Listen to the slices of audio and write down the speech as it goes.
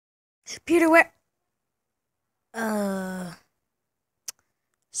Peter, where?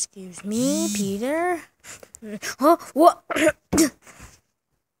 Excuse me, Peter. Huh? What?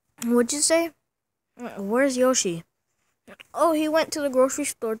 What'd you say? Where's Yoshi? Oh, he went to the grocery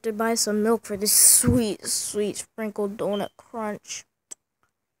store to buy some milk for this sweet, sweet sprinkled donut crunch.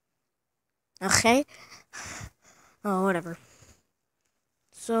 Okay? Oh, whatever.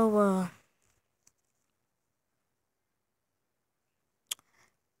 So,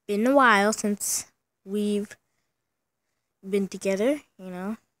 been a while since we've been together, you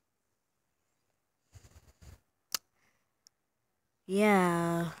know?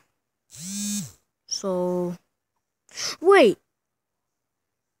 Yeah. So, wait.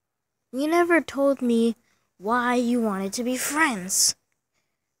 You never told me why you wanted to be friends.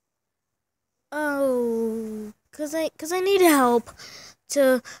 Oh, cause I need help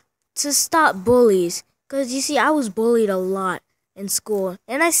to stop bullies. Cause you see, I was bullied a lot in school,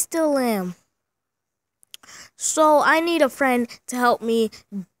 and I still am. So I need a friend to help me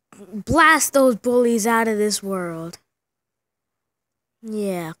blast those bullies out of this world.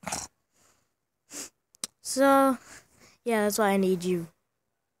 Yeah. So, yeah, that's why I need you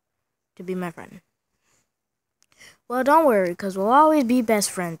to be my friend. Well, don't worry, because we'll always be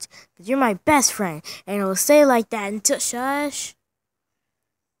best friends. Because you're my best friend. And it'll stay like that until... Shush.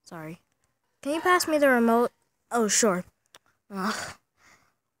 Sorry. Can you pass me the remote? Oh, sure.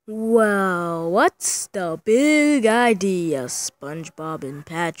 Well, what's the big idea, SpongeBob and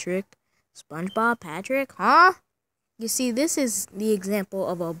Patrick? SpongeBob, Patrick, huh? You see, this is the example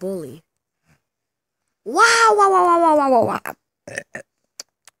of a bully. Wow, wow, wow, wow, wow, wow, wow.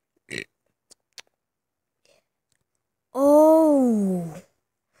 Oh.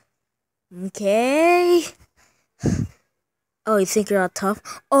 Okay. Oh, you think you're all tough?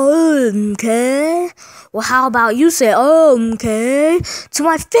 Okay. Well, how about you say, okay, to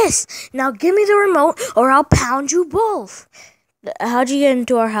my fist. Now give me the remote or I'll pound you both. How'd you get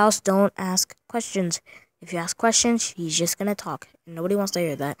into our house? Don't ask questions. If you ask questions, he's just gonna talk. Nobody wants to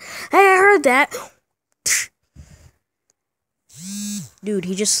hear that. Hey, I heard that. Dude,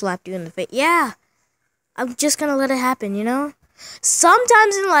 he just slapped you in the face. Yeah. I'm just gonna let it happen, you know?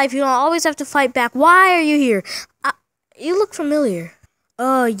 Sometimes in life, you don't always have to fight back. Why are you here? You look familiar.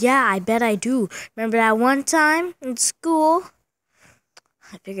 Oh, yeah, I bet I do. Remember that one time in school?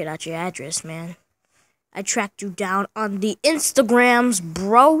 I figured out your address, man. I tracked you down on the Instagrams,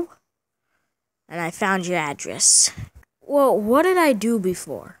 bro. And I found your address. Well, what did I do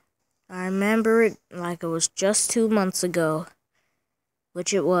before? I remember it like it was just 2 months ago.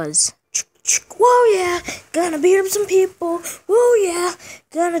 Which it was. Whoa, yeah, gonna beat up some people. Whoa, yeah,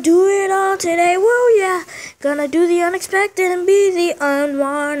 gonna do it all today. Whoa, yeah, gonna do the unexpected and be the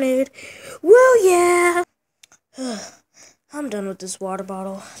unwanted. Whoa, yeah. I'm done with this water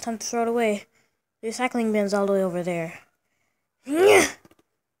bottle. Time to throw it away. The recycling bin's all the way over there.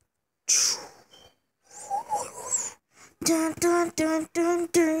 Dun, dun, dun, dun,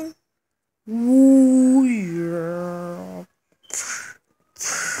 dun. Woo, yeah.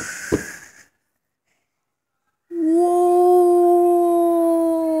 Whoa.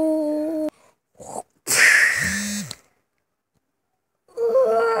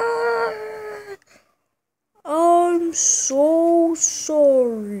 I'm so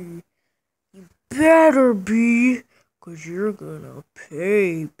sorry. You better be, 'cause you're gonna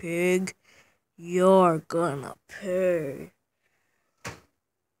pay, pig. You're gonna pay.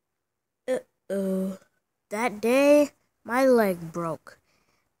 Uh-oh. That day, my leg broke.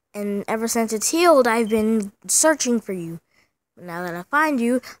 And ever since it's healed, I've been searching for you. But now that I find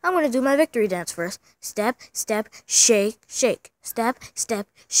you, I'm going to do my victory dance first. Step, step, shake, shake. Step, step,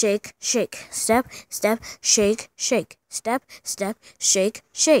 shake, shake. Step, step, shake, shake. Step, step, shake,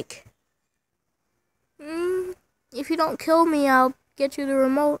 shake. If you don't kill me, I'll get you the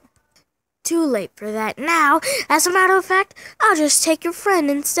remote. Too late for that now. As a matter of fact, I'll just take your friend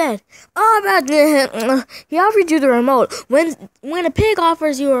instead. Oh, he offered you the remote. When a pig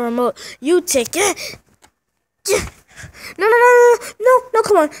offers you a remote, you take it. No,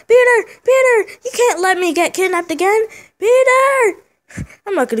 come on. Peter, you can't let me get kidnapped again. Peter!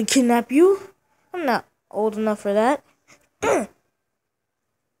 I'm not gonna kidnap you. I'm not old enough for that.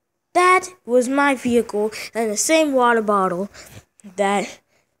 That was my vehicle and the same water bottle that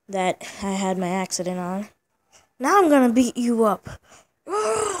I had my accident on. Now I'm gonna beat you up.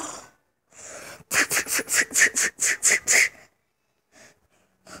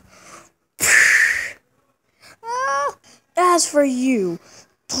 As for you,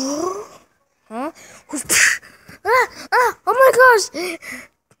 huh? Oh my gosh!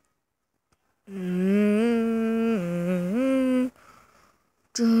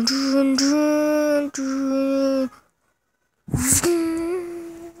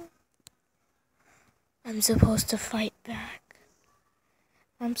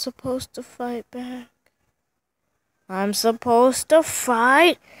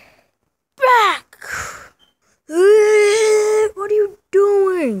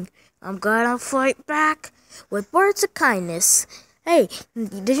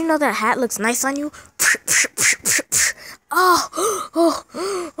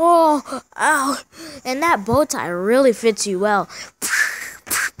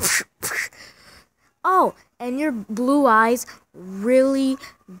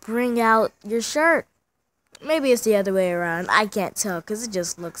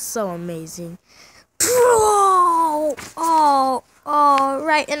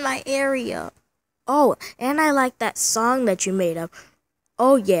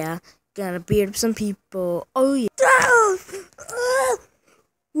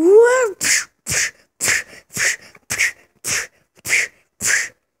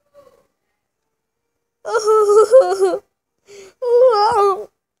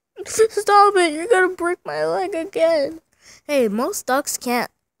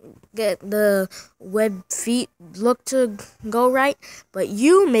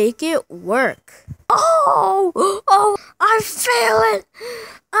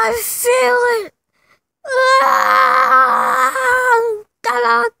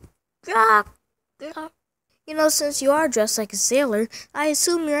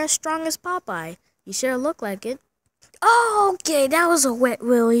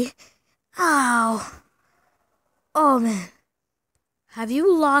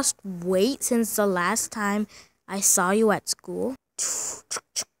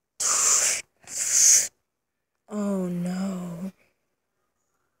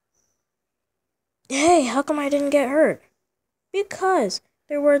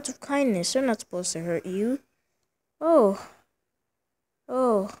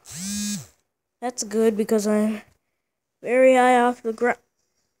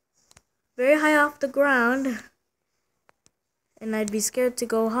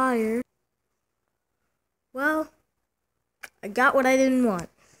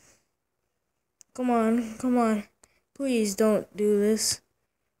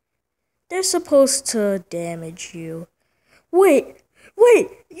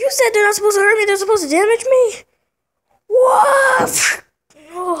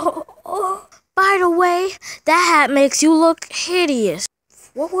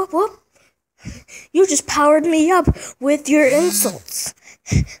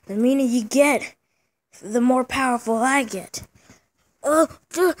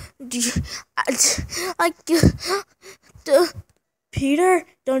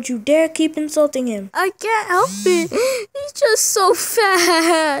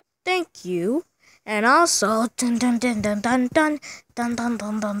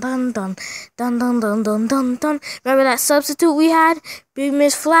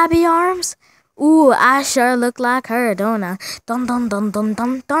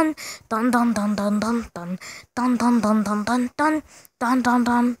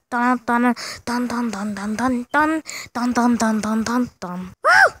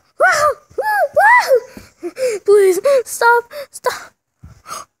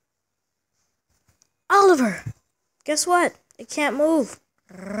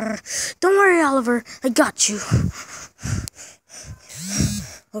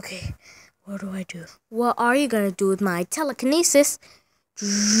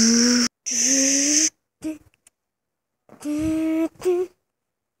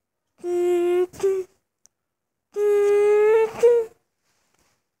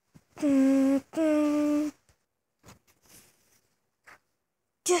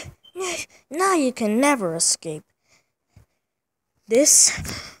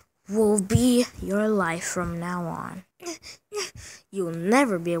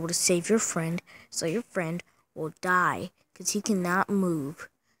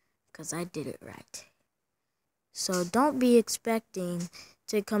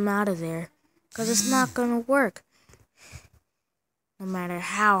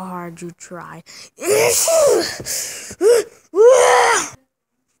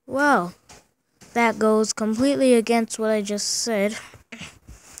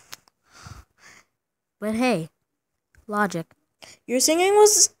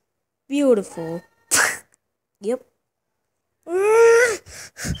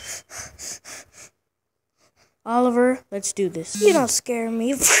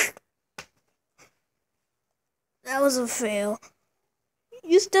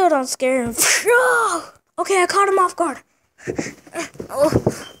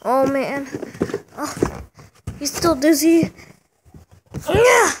 Oh man. Oh, he's still dizzy.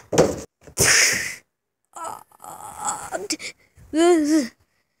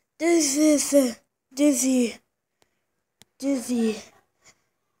 Dizzy, dizzy, dizzy,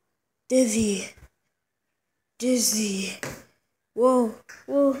 dizzy, dizzy. Whoa,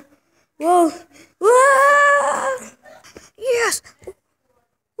 whoa, whoa, whoa! Yes,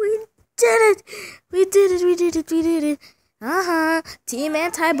 we did it! We did it! We did it! We did it! Team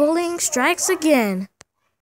anti-bullying strikes again.